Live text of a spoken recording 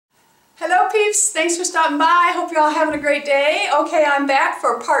peeps, thanks for stopping by. Hope you're all having a great day. Okay, I'm back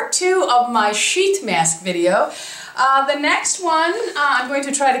for part 2 of my sheet mask video. The next one, I'm going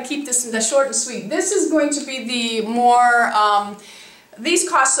to try to keep this short and sweet. This is going to be the more, these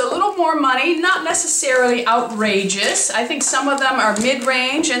cost a little more money, not necessarily outrageous. I think some of them are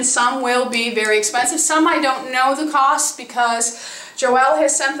mid-range and some will be very expensive. Some I don't know the cost because Joelle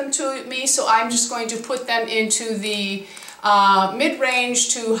has sent them to me, so I'm just going to put them into the mid-range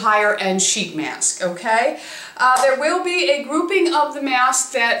to higher-end sheet mask, okay? There will be a grouping of the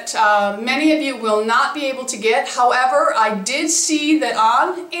masks that many of you will not be able to get. However, I did see that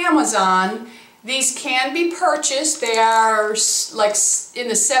on Amazon, these can be purchased. They are like in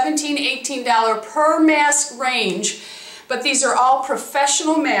the $17, $18 per mask range, but these are all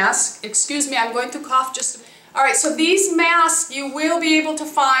professional masks. Excuse me, I'm going to cough just a bit. Alright, so these masks you will be able to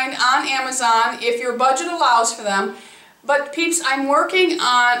find on Amazon if your budget allows for them. But peeps, I'm working on,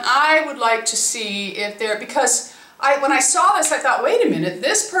 I would like to see if they're, because when I saw this I thought, wait a minute,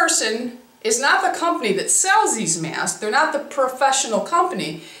 this person is not the company that sells these masks. They're not the professional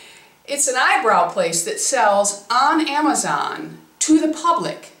company. It's an eyebrow place that sells on Amazon to the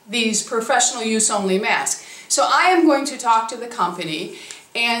public these professional use only masks. So I am going to talk to the company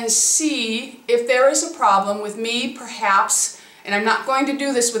and see if there is a problem with me perhaps, and I'm not going to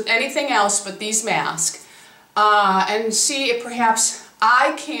do this with anything else but these masks, and see if perhaps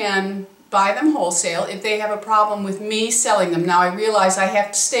I can buy them wholesale if they have a problem with me selling them. Now I realize I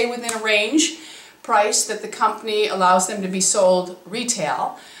have to stay within a range price that the company allows them to be sold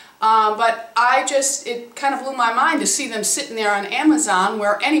retail, but it kind of blew my mind to see them sitting there on Amazon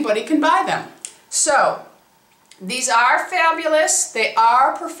where anybody can buy them. So these are fabulous, they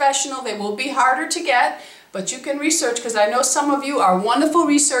are professional, they will be harder to get, but you can research because I know some of you are wonderful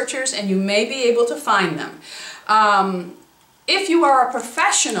researchers and you may be able to find them. If you are a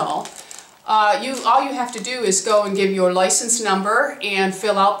professional, all you have to do is go and give your license number and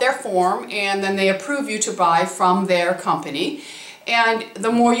fill out their form, and then they approve you to buy from their company. And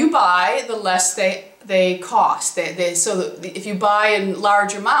the more you buy, the less they cost. So if you buy in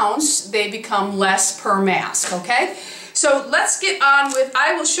large amounts, they become less per mask, okay? So let's get on with,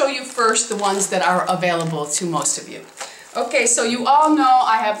 I will show you first the ones that are available to most of you. Okay, so you all know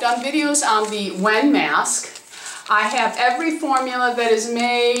I have done videos on the When mask. I have every formula that is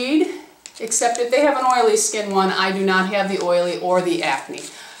made, except if they have an oily skin one, I do not have the oily or the acne.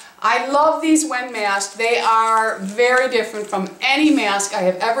 I love these When masks. They are very different from any mask I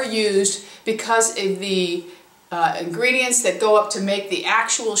have ever used because of the ingredients that go up to make the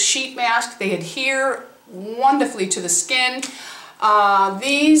actual sheet mask. They adhere wonderfully to the skin.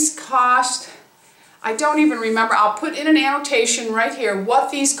 These cost, I don't even remember, I'll put in an annotation right here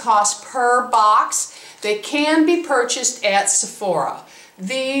what these cost per box. They can be purchased at Sephora.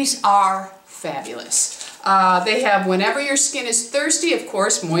 These are fabulous. They have whenever your skin is thirsty, of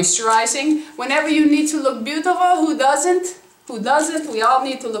course, moisturizing. Whenever you need to look beautiful, who doesn't? Who doesn't? We all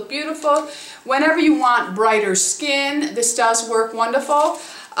need to look beautiful. Whenever you want brighter skin, this does work wonderful.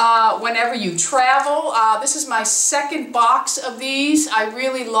 Whenever you travel, this is my second box of these. I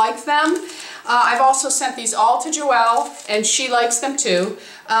really like them. I've also sent these all to Joelle, and she likes them too.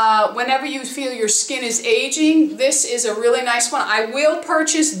 Whenever you feel your skin is aging, this is a really nice one. I will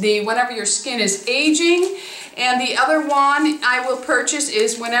purchase the whenever your skin is aging, and the other one I will purchase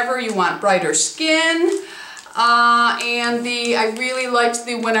is whenever you want brighter skin, and I really liked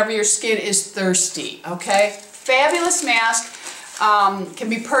the whenever your skin is thirsty, okay? Fabulous mask, can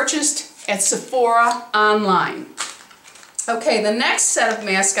be purchased at Sephora online. Okay, the next set of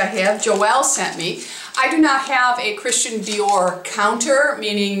masks I have, Joelle sent me. I do not have a Christian Dior counter,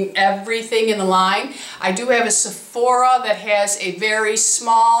 meaning everything in the line. I do have a Sephora that has a very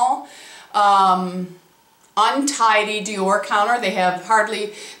small, untidy Dior counter.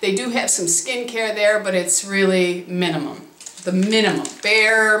 They do have some skincare there, but it's really minimum. The minimum,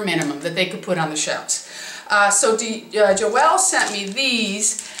 bare minimum that they could put on the shelves. So Joelle sent me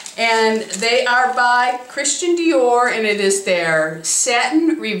these, and they are by Christian Dior, and it is their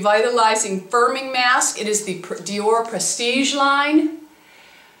Satin Revitalizing Firming Mask. It is the Dior Prestige line.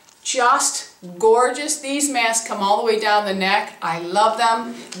 Just gorgeous. These masks come all the way down the neck. I love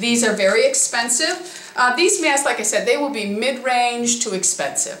them. These are very expensive. These masks, like I said, they will be mid-range to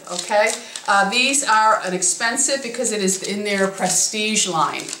expensive, okay? These are an expensive because it is in their Prestige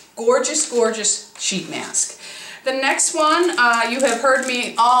line. Gorgeous, gorgeous sheet mask. The next one you have heard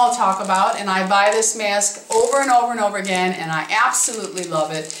me all talk about, and I buy this mask over and over and over again, and I absolutely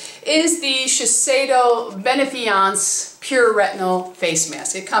love it, is the Shiseido Benefiance Pure Retinol Face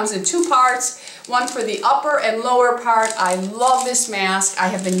Mask. It comes in 2 parts. one for the upper and lower part. I love this mask. I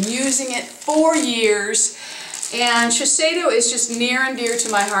have been using it for years. And Shiseido is just near and dear to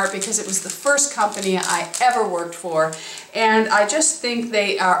my heart because it was the first company I ever worked for. And I just think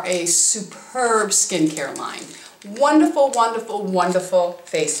they are a superb skincare line. Wonderful, wonderful, wonderful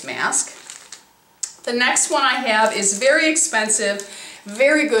face mask. The next one I have is very expensive,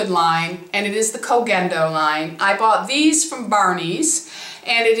 very good line, and it is the Kogendo line. I bought these from Barney's,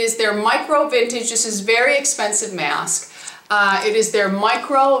 and it is their micro vintage. This is very expensive mask. It is their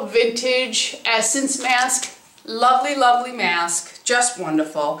micro vintage essence mask. Lovely, lovely mask, just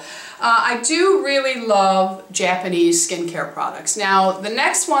wonderful. I do really love Japanese skincare products. Now, the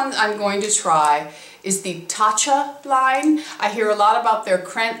next one I'm going to try is the Tatcha line. I hear a lot about their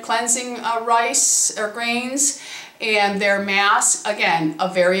cleansing rice or grains and their mask. Again,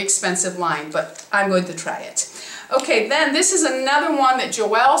 a very expensive line, but I'm going to try it. Okay, then this is another one that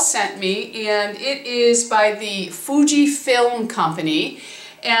Joelle sent me, and it is by the Fujifilm company.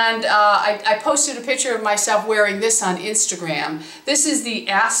 And I posted a picture of myself wearing this on Instagram. This is the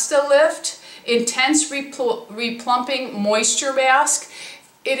Asta Lift Intense Replumping Moisture Mask.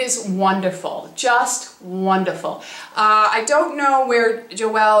 It is wonderful, just wonderful. I don't know where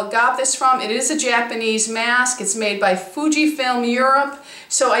Joelle got this from. It is a Japanese mask. It's made by Fujifilm Europe.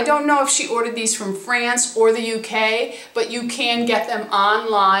 So I don't know if she ordered these from France or the UK, but you can get them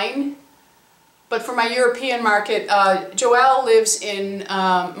online. But for my European market, Joelle lives in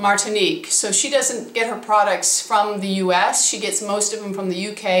Martinique, so she doesn't get her products from the US. She gets most of them from the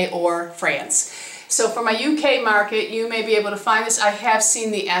UK or France. So for my UK market, you may be able to find this. I have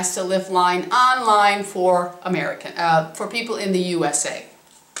seen the Asta Lift line online for for people in the USA.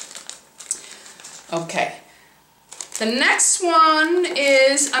 Okay. The next one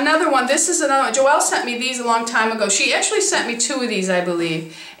is another one. This is another one. Joelle sent me these a long time ago. She actually sent me 2 of these, I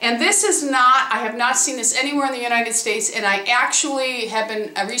believe. And this is not, I have not seen this anywhere in the United States, and I actually have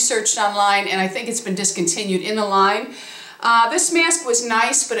been researched online, and I think it's been discontinued in the line. This mask was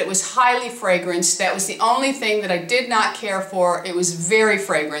nice, but it was highly fragranced. That was the only thing that I did not care for. It was very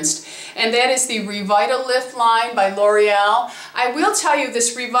fragranced. And that is the Revitalift line by L'Oreal. I will tell you,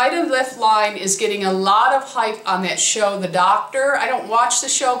 this Revitalift line is getting a lot of hype on that show, The Doctor. I don't watch the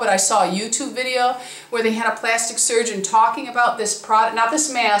show, but I saw a YouTube video where they had a plastic surgeon talking about this product, not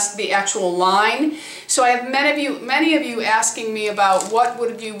this mask, the actual line. So I have many of you asking me about what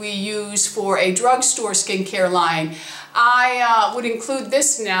would we use for a drugstore skincare line. I would include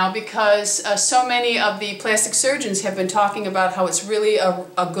this now because so many of the plastic surgeons have been talking about how it's really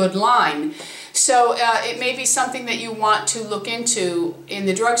a good line. So it may be something that you want to look into in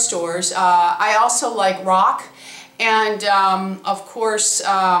the drugstores. I also like Rock, and of course,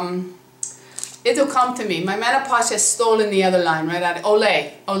 it'll come to me. My menopause has stolen the other line right out of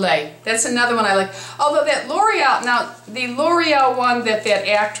Olay. That's another one I like. Although that L'Oreal, now the L'Oreal one that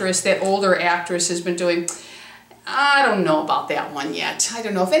that older actress has been doing, I don't know about that one yet. I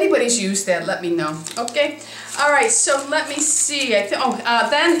don't know. If anybody's used that, let me know. Okay? Alright, so let me see.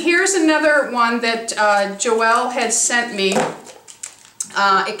 Then here's another one that Joelle had sent me.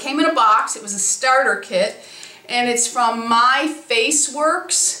 It came in a box. It was a starter kit. And it's from My Face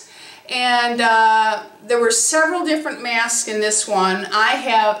Works. And there were several different masks in this one. I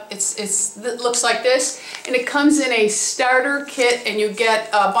have, it looks like this, and it comes in a starter kit, and you get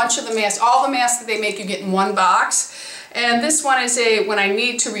a bunch of the masks. All the masks that they make you get in one box. And this one is when I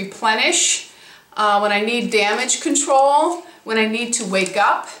need to replenish, when I need damage control, when I need to wake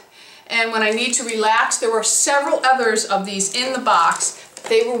up, and when I need to relax. There were several others of these in the box.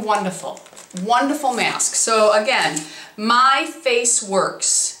 They were wonderful. Wonderful masks. So again, My Face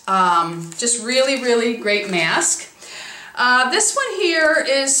Works. Just really, really great mask. This one here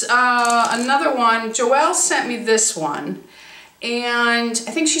is another one. Joelle sent me this one, and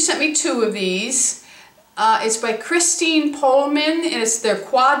I think she sent me 2 of these. It's by Christine Pohlman, and it's their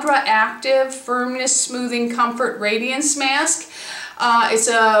Quadra Active Firmness Smoothing Comfort Radiance Mask.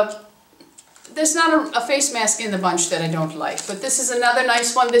 There's not a face mask in the bunch that I don't like, but this is another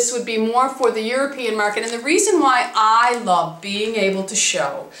nice one. This would be more for the European market, and the reason why I love being able to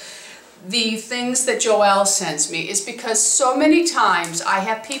show the things that Joelle sends me is because so many times I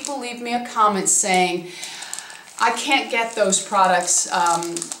have people leave me a comment saying, I can't get those products.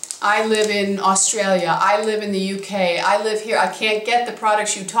 I live in Australia, I live in the UK, I live here, I can't get the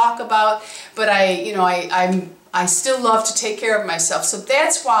products you talk about, but I still love to take care of myself. So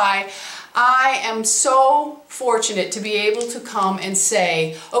that's why I am so fortunate to be able to come and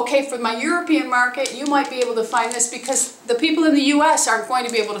say, okay, for my European market, you might be able to find this, because the people in the US aren't going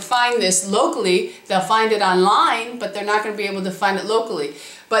to be able to find this locally. They'll find it online, but they're not going to be able to find it locally.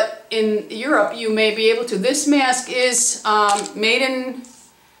 but in Europe you may be able to. This mask is made in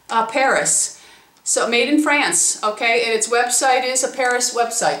Paris. So made in France, okay, and its website is a Paris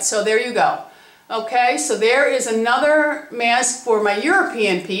website, so there you go. Okay, so there is another mask for my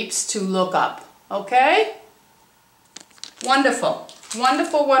European peeps to look up, okay? Wonderful,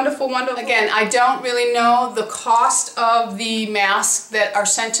 wonderful, wonderful, wonderful. Again, I don't really know the cost of the masks that are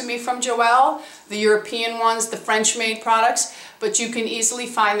sent to me from Joelle, the European ones, the French-made products, but you can easily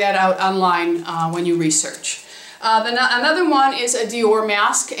find that out online when you research. Another one is a Dior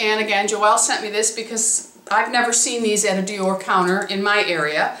mask, and again, Joelle sent me this because I've never seen these at a Dior counter in my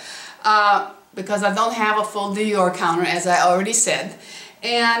area, because I don't have a full Dior counter, as I already said.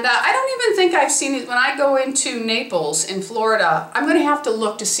 And I don't even think I've seen it when I go into Naples in Florida. I'm going to have to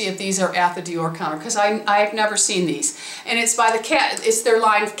look to see if these are at the Dior counter, because I've never seen these. And it's by it's their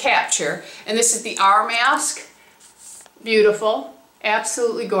line of Capture, and this is the R mask. Beautiful,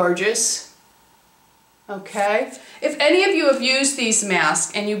 absolutely gorgeous. Okay, if any of you have used these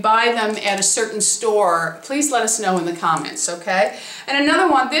masks and you buy them at a certain store, please let us know in the comments, okay? And another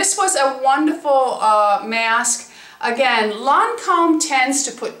one, this was a wonderful mask. Again, Lancôme tends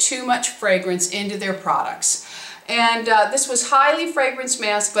to put too much fragrance into their products. And this was highly fragranced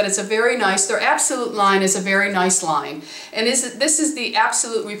mask, but it's a very nice, their Absolute line is a very nice line. And this is the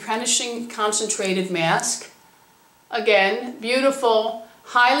Absolute Replenishing Concentrated Mask. Again, beautiful.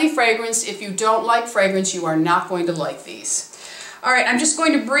 Highly fragranced. If you don't like fragrance, you are not going to like these. All right, I'm just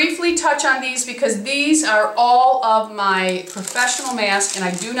going to briefly touch on these because these are all of my professional masks and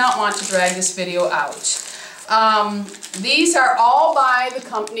I do not want to drag this video out. These are all by the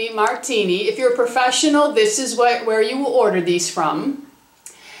company Martini. If you're a professional, this is where you will order these from.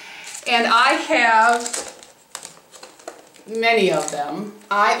 And I have many of them.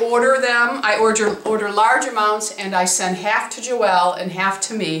 I order large amounts and I send half to Joelle and half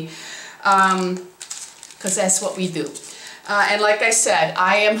to me because that's what we do. And like I said,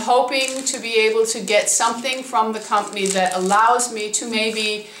 I am hoping to be able to get something from the company that allows me to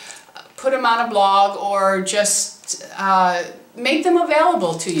maybe put them on a blog or just make them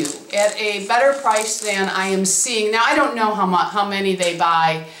available to you at a better price than I am seeing. Now I don't know how many they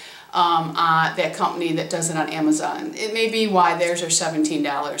buy that company that does it on Amazon. It may be why theirs are $17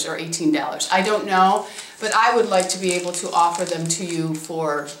 or $18. I don't know, but I would like to be able to offer them to you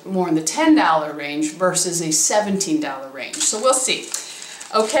for more in the $10 range versus a $17 range. So we'll see.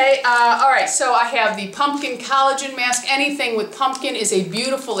 Okay, all right, so I have the pumpkin collagen mask. Anything with pumpkin is a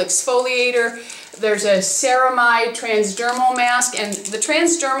beautiful exfoliator. There's a ceramide transdermal mask, and the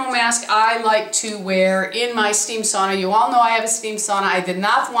transdermal mask I like to wear in my steam sauna. You all know I have a steam sauna. I did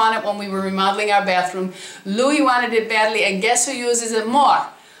not want it when we were remodeling our bathroom. Louis wanted it badly, and guess who uses it more?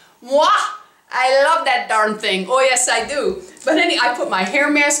 Moi! I love that darn thing. Oh yes, I do. But anyway, I put my hair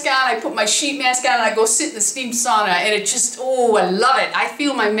mask on, I put my sheet mask on, and I go sit in the steam sauna, and it just, oh, I love it. I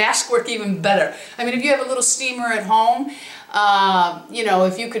feel my mask work even better. I mean, if you have a little steamer at home, you know,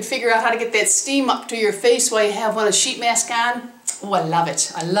 if you could figure out how to get that steam up to your face while you have a sheet mask on, oh, I love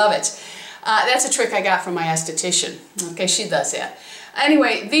it. I love it. That's a trick I got from my esthetician. Okay, she does that.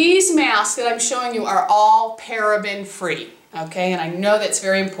 Anyway, these masks that I'm showing you are all paraben-free. Okay, and I know that's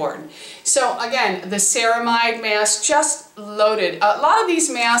very important. So again, the ceramide mask, just loaded. A lot of these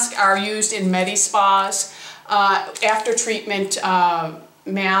masks are used in medi-spas, after treatment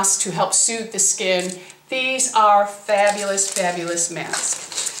masks to help soothe the skin. These are fabulous, fabulous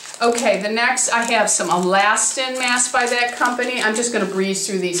masks. Okay, the next I have some Elastin masks by that company. I'm just going to breeze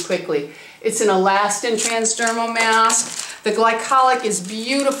through these quickly. It's an Elastin transdermal mask. The glycolic is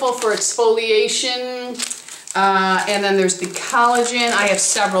beautiful for exfoliation. And then there's the collagen. I have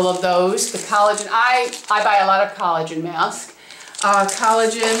several of those. The collagen, I buy a lot of collagen masks.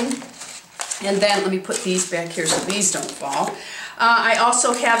 Collagen, and then let me put these back here so these don't fall. I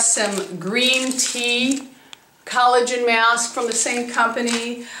also have some green tea collagen mask from the same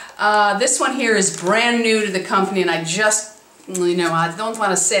company. This one here is brand new to the company, and I just, you know, I don't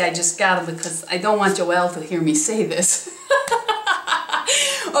want to say I just got it because I don't want Joelle to hear me say this.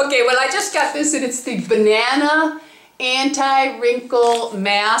 Okay, well I just got this and it's the Banana Anti-Wrinkle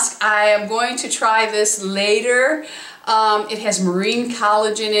Mask. I am going to try this later. It has marine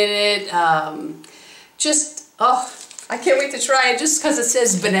collagen in it. Oh, I can't wait to try it just because it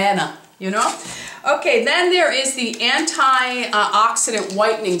says banana, you know? Okay, then there is the Antioxidant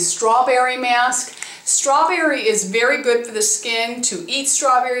Whitening Strawberry Mask. Strawberry is very good for the skin. To eat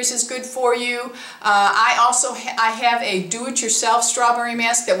strawberries is good for you. I have a do-it-yourself strawberry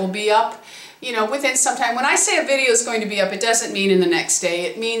mask that will be up, you know, within some time. When I say a video is going to be up, it doesn't mean in the next day.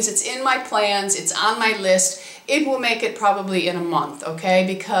 It means it's in my plans, it's on my list. It will make it probably in a month, okay?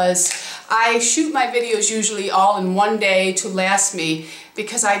 Because I shoot my videos usually all in one day to last me,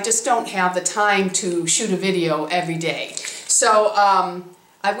 because I just don't have the time to shoot a video every day. So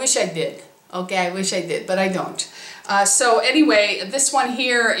I wish I did, okay? I wish I did, but I don't. So anyway, this one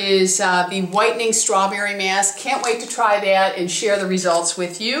here is the whitening strawberry mask. Can't wait to try that and share the results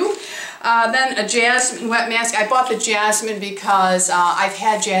with you. Then a jasmine wet mask. I bought the jasmine because I've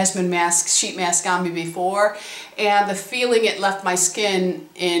had jasmine masks, sheet mask on me before, and the feeling it left my skin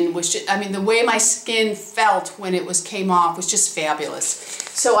in was just, I mean, the way my skin felt when it came off was just fabulous.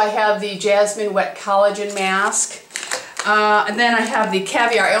 So I have the jasmine wet collagen mask. And then I have the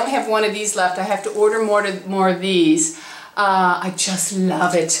caviar. I only have one of these left. I have to order more of these. I just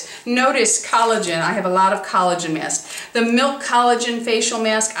love it. Notice collagen. I have a lot of collagen masks. The milk collagen facial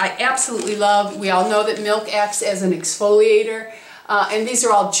mask I absolutely love. We all know that milk acts as an exfoliator. And these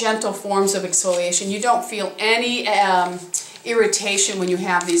are all gentle forms of exfoliation. You don't feel any irritation when you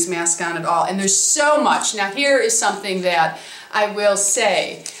have these masks on at all. And there's so much. Now here is something that I will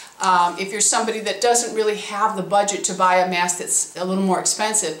say. If you're somebody that doesn't really have the budget to buy a mask that's a little more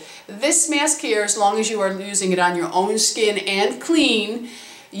expensive, this mask here, as long as you are using it on your own skin and clean,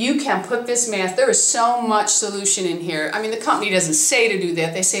 you can put this mask. There is so much solution in here. I mean, the company doesn't say to do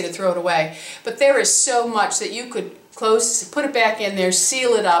that. They say to throw it away. But there is so much that you could put it back in there,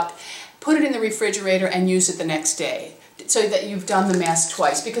 seal it up, put it in the refrigerator, and use it the next day, so that you've done the mask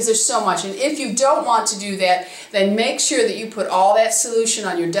twice, because there's so much. And if you don't want to do that, then make sure that you put all that solution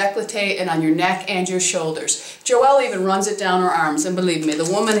on your décolleté and on your neck and your shoulders. Joelle even runs it down her arms, and believe me,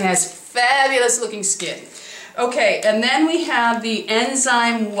 the woman has fabulous looking skin. Okay, and then we have the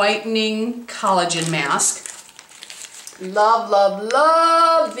enzyme whitening collagen mask. Love, love,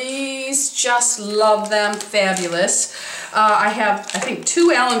 love these. Just love them. Fabulous. I have, I think, 2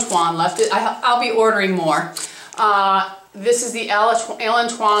 Alantoine left. I'll be ordering more. This is the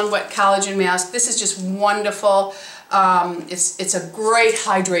Alantoine Wet Collagen Mask. This is just wonderful. It's a great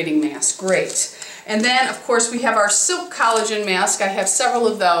hydrating mask. Great. And then, of course, we have our Silk Collagen Mask. I have several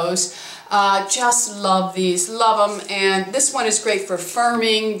of those. Just love these. Love them. And this one is great for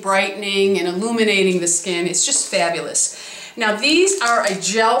firming, brightening, and illuminating the skin. It's just fabulous. Now, these are a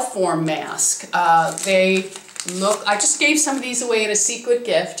gel form mask. I just gave some of these away in a secret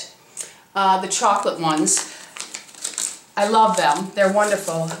gift. The chocolate ones. I love them. They're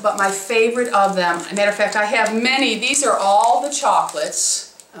wonderful. But my favorite of them, as a matter of fact, I have many. These are all the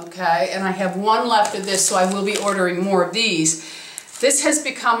chocolates, okay? And I have one left of this, so I will be ordering more of these. This has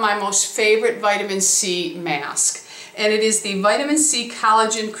become my most favorite vitamin C mask. And it is the Vitamin C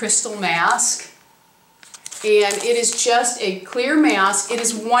Collagen Crystal Mask. And it is just a clear mask. It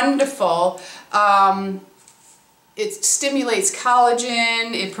is wonderful. It stimulates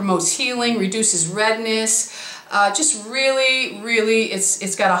collagen. It promotes healing, reduces redness. Just really, really,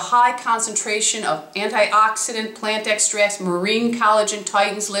 it's got a high concentration of antioxidant, plant extracts, marine collagen,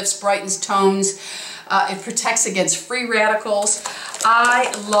 tightens, lifts, brightens, tones. It protects against free radicals. I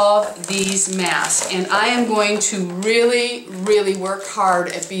love these masks, and I am going to really, really work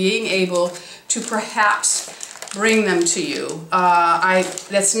hard at being able to perhaps bring them to you.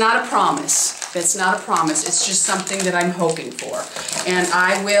 That's not a promise. That's not a promise. It's just something that I'm hoping for. And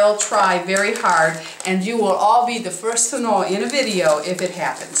I will try very hard, and you will all be the first to know in a video if it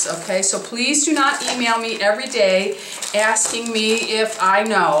happens, okay? So please do not email me every day asking me if I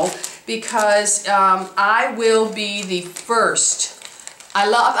know, because I will be the first. I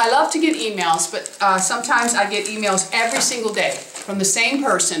love to get emails, but sometimes I get emails every single day from the same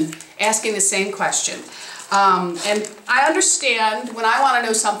person asking the same question. And I understand when I want to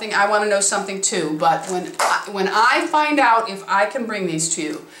know something, I want to know something too. But when I find out if I can bring these to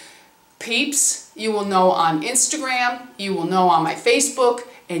you, peeps, you will know on Instagram, you will know on my Facebook,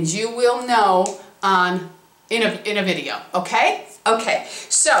 and you will know in a video. Okay? Okay.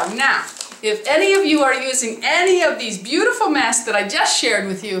 So now, if any of you are using any of these beautiful masks that I just shared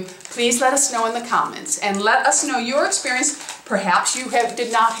with you, please let us know in the comments and let us know your experience. Perhaps you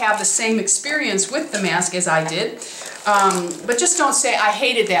did not have the same experience with the mask as I did, but just don't say, I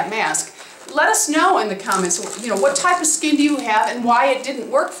hated that mask. Let us know in the comments, you know, what type of skin do you have and why it didn't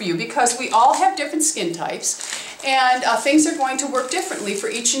work for you, because we all have different skin types, and things are going to work differently for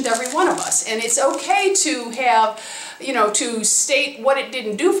each and every one of us. And it's okay to have, you know, to state what it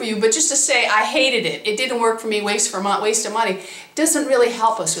didn't do for you, but just to say, I hated it, it didn't work for me, waste of money, doesn't really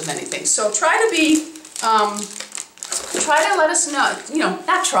help us with anything. So try to be try to let us know, you know,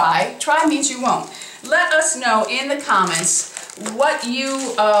 not try means you won't. Let us know in the comments what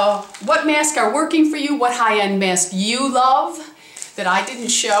masks are working for you, what high-end mask you love that I didn't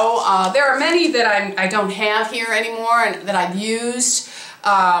show. There are many that I don't have here anymore and that I've used.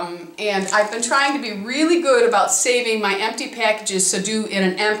 And I've been trying to be really good about saving my empty packages to do in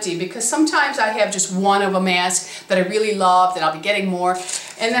an empty, because sometimes I have just one of a mask that I really love that I'll be getting more,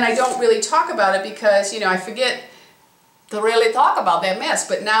 and then I don't really talk about it because, you know, I forget to really talk about that mask.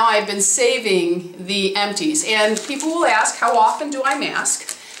 But now I've been saving the empties, and people will ask, how often do I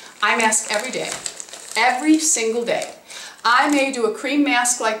mask? I mask every day, every single day. I may do a cream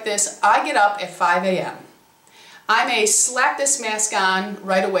mask like this. I get up at 5 a.m. I may slap this mask on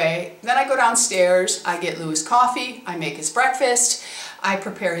right away, then I go downstairs, I get Louis coffee, I make his breakfast, I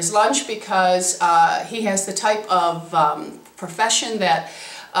prepare his lunch because he has the type of profession that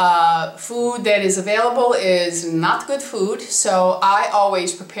food that is available is not good food, so I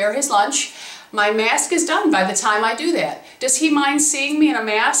always prepare his lunch. My mask is done by the time I do that. Does he mind seeing me in a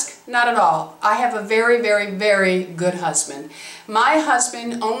mask? Not at all. I have a very, very, very good husband. My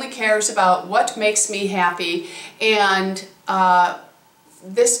husband only cares about what makes me happy, and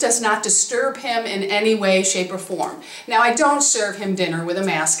this does not disturb him in any way, shape, or form. Now, I don't serve him dinner with a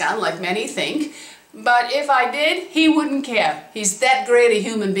mask on like many think, but if I did, he wouldn't care. He's that great a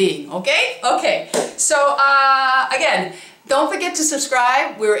human being, okay? Okay, so again, don't forget to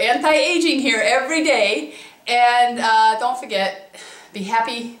subscribe. We're anti-aging here every day. And don't forget, be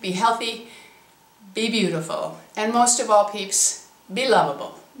happy, be healthy, be beautiful. And most of all, peeps, be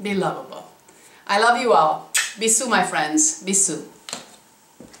lovable. Be lovable. I love you all. Bisous, my friends. Bisous.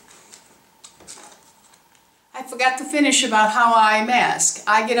 I forgot to finish about how I mask.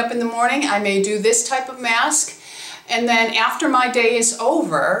 I get up in the morning, I may do this type of mask, and then after my day is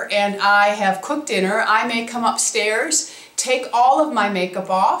over and I have cooked dinner, I may come upstairs, take all of my makeup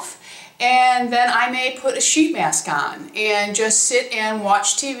off, and then I may put a sheet mask on and just sit and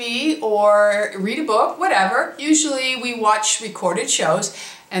watch TV or read a book, whatever. Usually we watch recorded shows.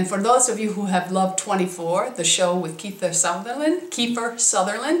 And for those of you who have loved 24, the show with Kiefer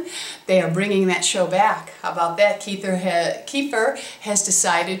Sutherland, they are bringing that show back. How about that? Kiefer has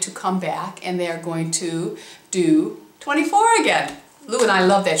decided to come back, and they are going to do 24 again. Lou and I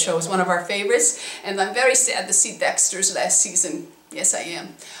love that show. It's one of our favorites, and I'm very sad to see Dexter's last season. Yes, I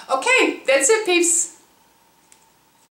am. Okay, that's it, peeps.